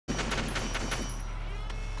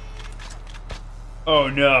Oh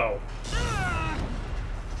no.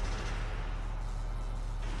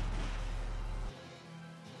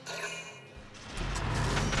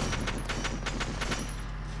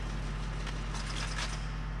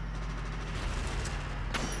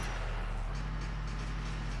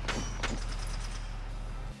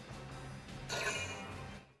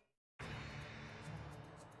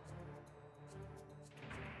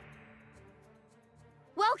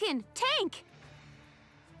 Welkin, tank!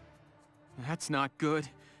 That's not good.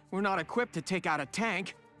 We're not equipped to take out a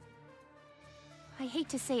tank. I hate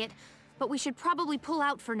to say it, but we should probably pull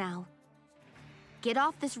out for now. Get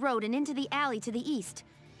off this road and into the alley to the east.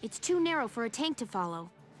 It's too narrow for a tank to follow.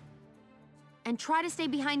 And try to stay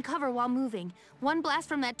behind cover while moving. One blast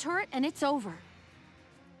from that turret and it's over.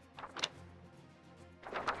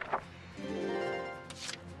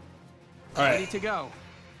 All right. Ready to go.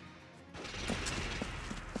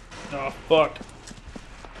 Oh, fuck.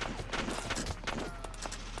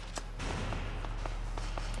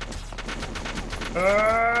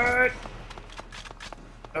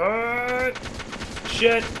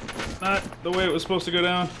 Shit. Not the way it was supposed to go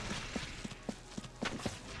down.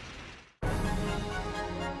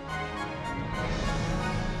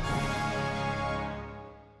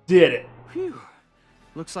 Did it. Phew.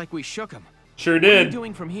 Looks like we shook him. Sure What are you did.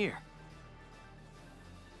 doing from here?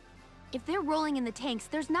 If they're rolling in the tanks,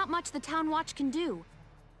 there's not much the town watch can do.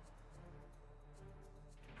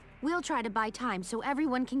 We'll try to buy time so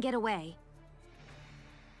everyone can get away.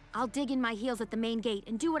 I'll dig in my heels at the main gate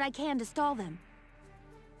and do what I can to stall them.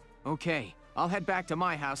 Okay, I'll head back to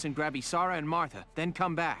my house and grab Isara and Martha, then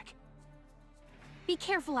come back. Be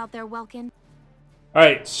careful out there, Welkin.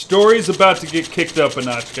 Alright, story's about to get kicked up a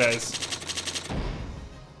notch, guys.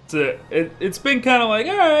 It's been kind of like,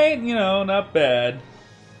 alright, you know, not bad.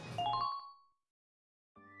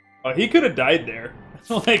 Oh, he could have died there.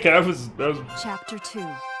 Like, I was Chapter 2.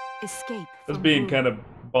 Escape. being kind of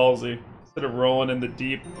ballsy. Instead of rolling in the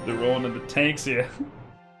deep, they're rolling in the tanks, yeah.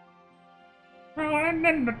 Rolling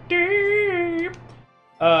in the deep.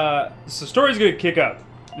 So story's gonna kick up.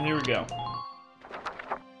 And here we go.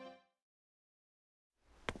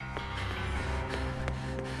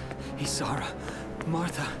 Isara,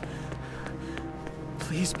 Martha,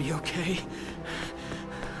 please be okay.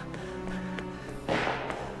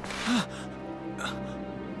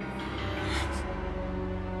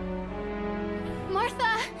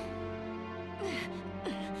 Martha!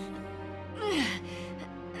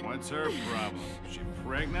 What's her problem? She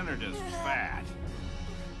pregnant or just fat?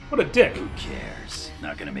 What a dick. Who cares?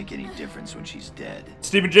 Not gonna make any difference when she's dead.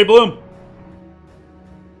 Stephen J. Bloom.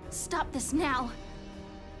 Stop this now.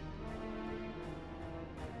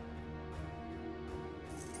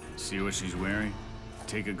 See what she's wearing?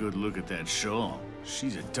 Take a good look at that shawl.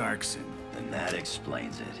 She's a Darkson. Then that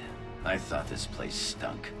explains it. I thought this place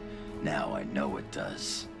stunk. Now I know it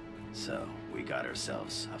does. So, we got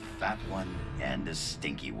ourselves a fat one and a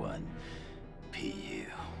stinky one. PU.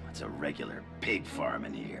 It's a regular pig farm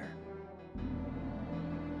in here.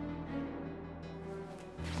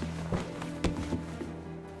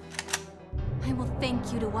 I will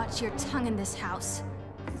thank you to watch your tongue in this house.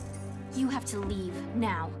 You have to leave,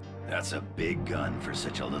 now. That's a big gun for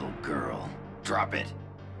such a little girl. Drop it.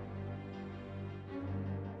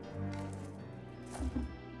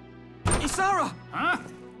 Isara! Huh?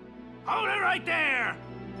 Hold it right there!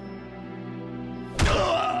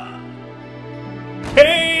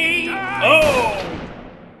 Hey! Oh!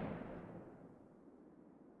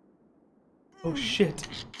 Oh shit.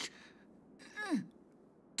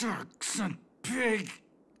 Darkson pig!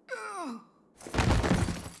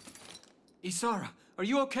 Isara, are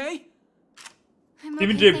you okay? I'm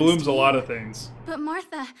Stephen okay, J. Bloom's thanks a to lot you. of things. But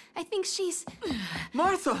Martha, I think she's...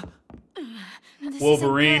 Martha! This isn't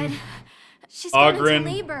Wolverine, good. She's gone into Ogren.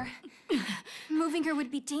 labor. Moving her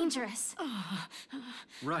would be dangerous.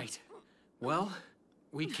 Right. Well,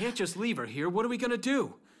 we can't just leave her here. What are we gonna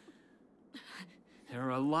do? There are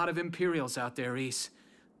a lot of Imperials out there, Ys.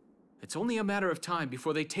 It's only a matter of time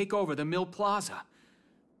before they take over the Mill Plaza.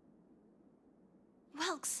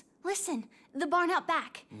 Welks, listen. The barn out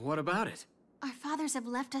back. What about it? Our fathers have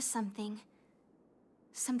left us something.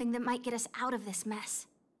 Something that might get us out of this mess.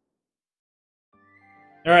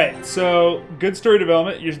 Alright, so good story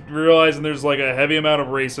development. You're realizing there's like a heavy amount of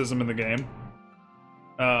racism in the game.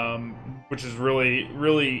 Which is really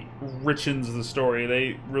richens the story.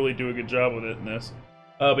 They really do a good job with it in this.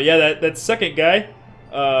 But yeah, that second guy,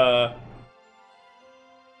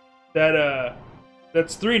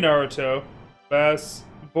 that's 3 Naruto. Bass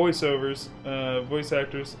voiceovers, voice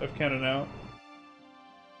actors, I've counted out.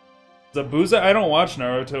 Zabuza? I don't watch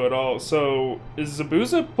Naruto at all. So, is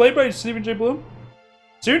Zabuza played by Stephen J. Bloom?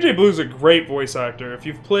 Stephen J. Blue's a great voice actor. If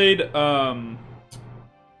you've played Dragon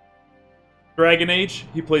Age,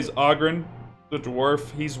 he plays Oghren, the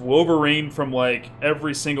dwarf. He's Wolverine from like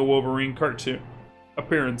every single Wolverine cartoon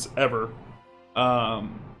appearance ever.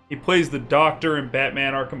 He plays the Doctor in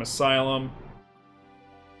Batman Arkham Asylum.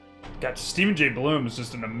 God, Stephen J. Bloom is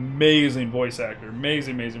just an amazing voice actor.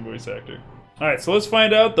 Amazing, amazing voice actor. Alright, so let's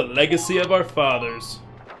find out the legacy of our fathers.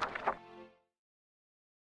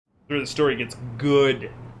 Where the story gets good.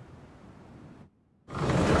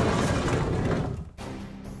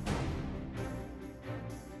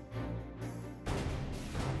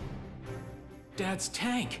 Dad's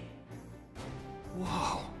tank.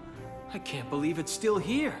 Whoa. I can't believe it's still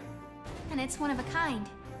here. And it's one of a kind.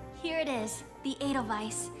 Here it is, the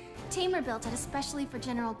Edelweiss. Tamer built it especially for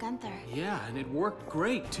General Gunther. Yeah, and it worked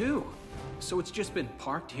great, too. So it's just been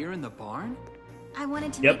parked here in the barn? I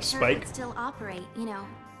wanted to Yep, make sure Spike. it would still operate, you know,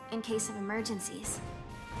 in case of emergencies.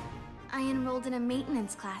 I enrolled in a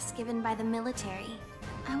maintenance class given by the military.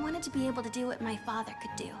 I wanted to be able to do what my father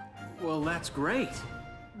could do. Well, that's great.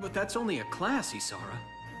 But that's only a class, Isara.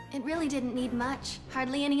 It really didn't need much,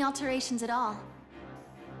 hardly any alterations at all.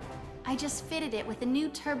 I just fitted it with a new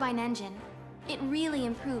turbine engine. It really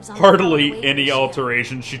improves on the power Hardly weight of any the ship.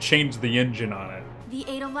 alteration. She changed the engine on it. The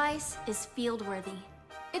Edelweiss is field-worthy.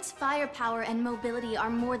 Its firepower and mobility are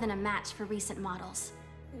more than a match for recent models.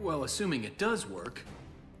 Well, assuming it does work.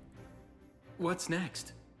 What's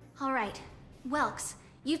next? All right, Welks,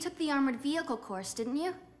 you took the armored vehicle course, didn't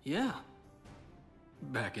you? Yeah.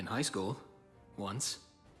 Back in high school. Once.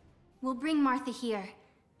 We'll bring Martha here.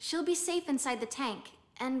 She'll be safe inside the tank,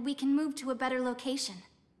 and we can move to a better location.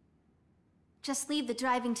 Just leave the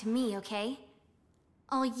driving to me, okay?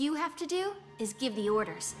 All you have to do is give the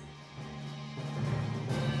orders.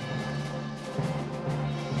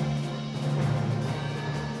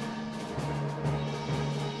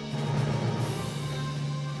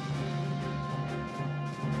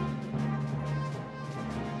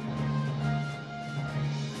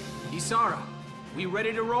 Isara, we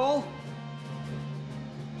ready to roll?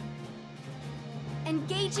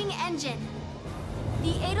 Engaging engine.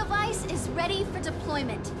 The Edelweiss is ready for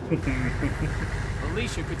deployment.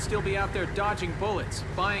 Alicia could still be out there dodging bullets,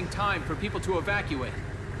 buying time for people to evacuate.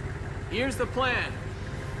 Here's the plan.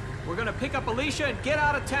 We're gonna pick up Alicia and get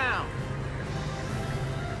out of town.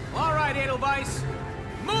 All right, Edelweiss,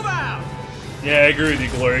 move out! Yeah, I agree with you,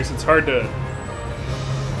 Glorious. It's hard to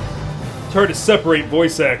separate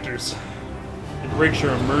voice actors. It breaks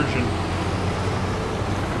your immersion.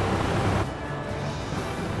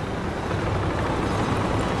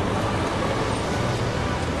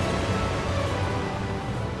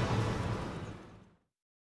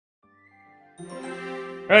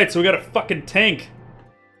 Alright, so we got a fucking tank.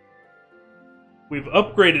 We've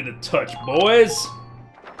upgraded a touch, boys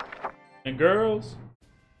and girls.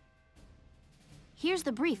 Here's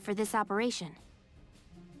the brief for this operation.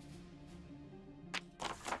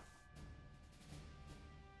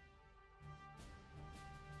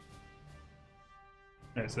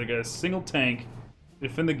 Alright, so they got a single tank.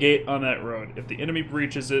 Defend the gate on that road. If the enemy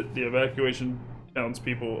breaches it, the evacuating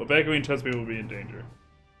townspeople will be in danger.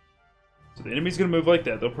 So the enemy's gonna move like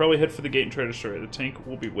that. They'll probably head for the gate and try to destroy it. The tank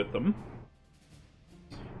will be with them.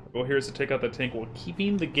 Our goal here is to take out that tank while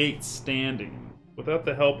keeping the gate standing. Without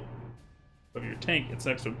the help of your tank, it's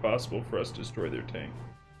next to impossible for us to destroy their tank.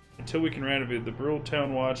 Until we can renovate, the Brule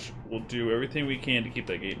Town Watch will do everything we can to keep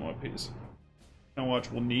that gate in one piece. Town Watch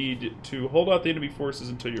will need to hold out the enemy forces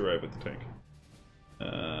until you arrive at the tank.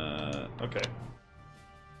 Okay.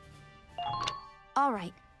 All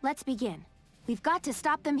right, let's begin. We've got to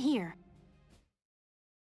stop them here.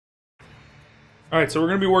 Alright, so we're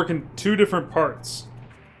going to be working two different parts.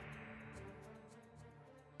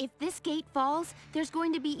 If this gate falls, there's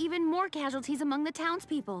going to be even more casualties among the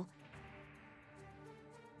townspeople.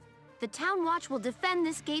 The Town Watch will defend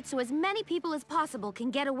this gate so as many people as possible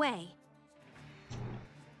can get away.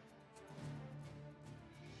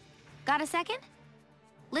 Got a second?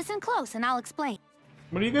 Listen close and I'll explain.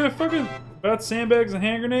 What are you gonna fucking about sandbags and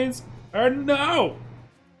hand grenades? No!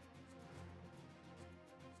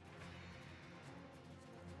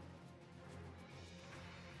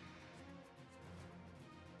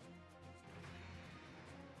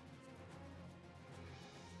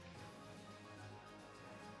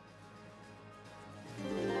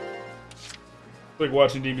 Like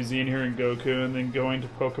watching DBZ and hearing Goku, and then going to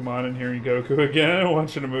Pokemon and hearing Goku again, and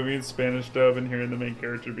watching a movie in Spanish dub and hearing the main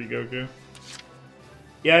character be Goku.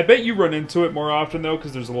 Yeah, I bet you run into it more often, though,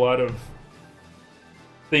 because there's a lot of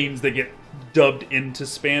things that get dubbed into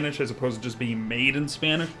Spanish as opposed to just being made in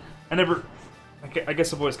Spanish. I never I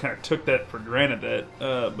guess I've always kind of took that for granted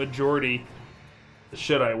that majority the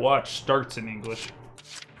shit I watch starts in English.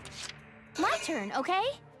 My turn, okay?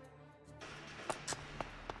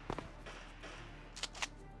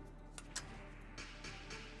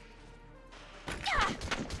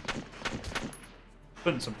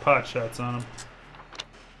 Putting some pot shots on him.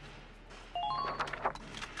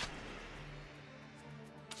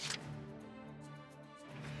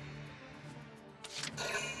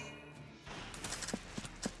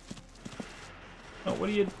 Oh, what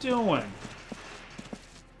are you doing?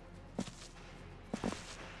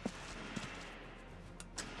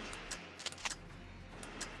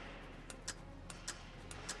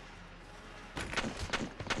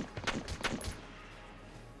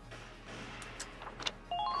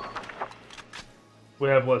 We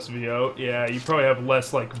have less VO. Yeah, you probably have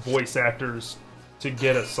less, like, voice actors to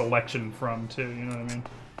get a selection from, too. You know what I mean?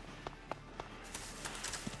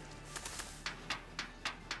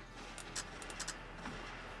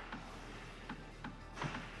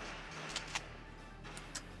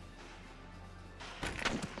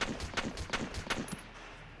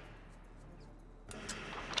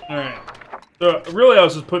 Alright. So, really, I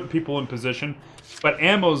was just putting people in position. But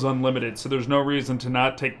ammo's unlimited, so there's no reason to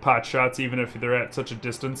not take pot shots, even if they're at such a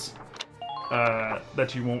distance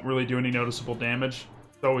that you won't really do any noticeable damage.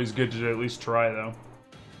 It's always good to at least try, though.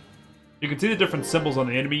 You can see the different symbols on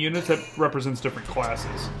the enemy units that represents different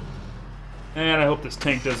classes. And I hope this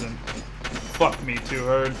tank doesn't fuck me too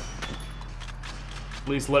hard. At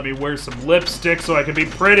least let me wear some lipstick so I can be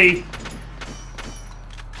pretty.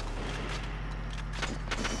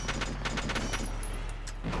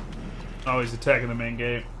 Oh, he's attacking the main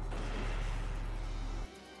gate.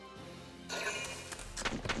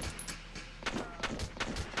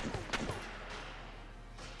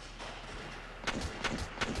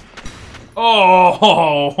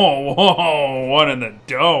 Oh, one in the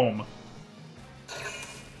dome.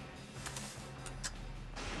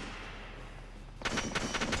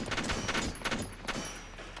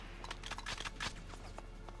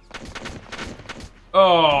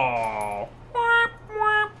 Oh.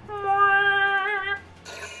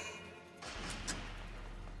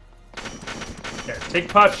 Yeah, take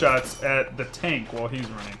pot shots at the tank while he's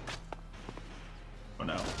running. Oh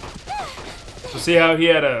no. So see how he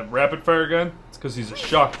had a rapid fire gun? It's because he's a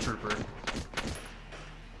shock trooper.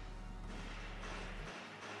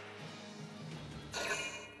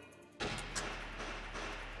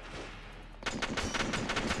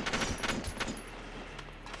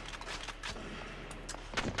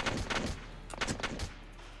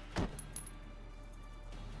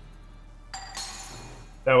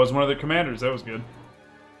 That was one of the commanders. That was good.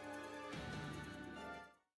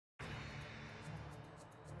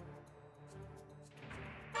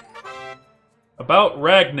 About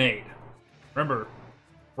Ragnade. Remember,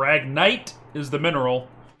 Ragnite is the mineral.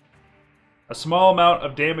 A small amount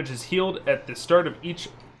of damage is healed at the start of each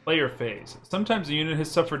player phase. Sometimes the unit has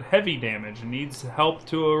suffered heavy damage and needs help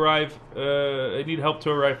to arrive.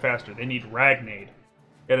 Faster. They need Ragnade.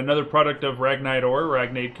 Yet another product of Ragnite ore.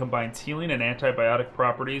 Ragnade combines healing and antibiotic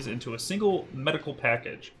properties into a single medical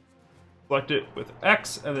package. Select it with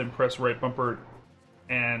X and then press right bumper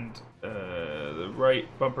and the right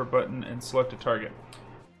bumper button and select a target.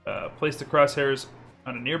 Place the crosshairs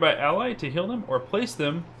on a nearby ally to heal them, or place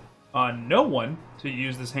them on no one to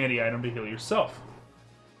use this handy item to heal yourself.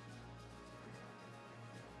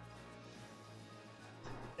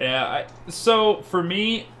 Yeah, so for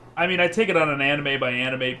me, I mean, I take it on an anime by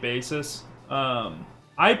anime basis.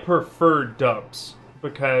 I prefer dubs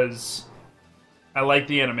because I like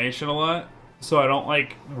the animation a lot, so I don't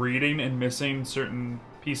like reading and missing certain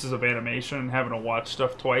pieces of animation and having to watch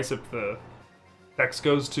stuff twice if the text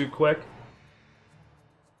goes too quick.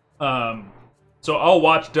 So I'll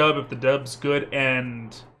watch dub if the dub's good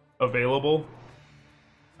and available.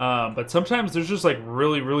 But sometimes there's just like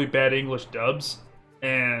really, really bad English dubs,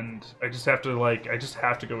 and I just have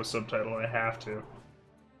to go with subtitle, and I have to.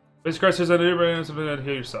 Base Christ says that everybody knows something to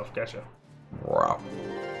heal yourself. Gotcha. Wow.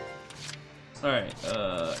 Alright,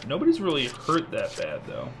 nobody's really hurt that bad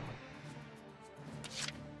though.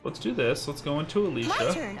 Let's do this. Let's go into Alicia.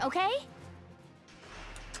 My turn, okay?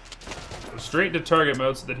 Go straight into target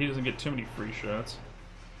mode so that he doesn't get too many free shots.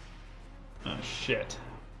 Oh shit.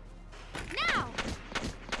 Now!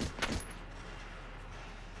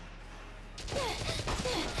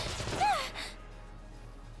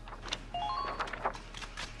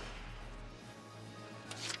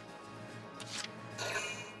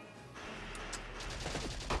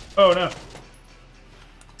 Oh no.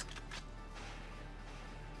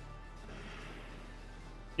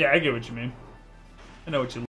 Yeah, I get what you mean. I know what you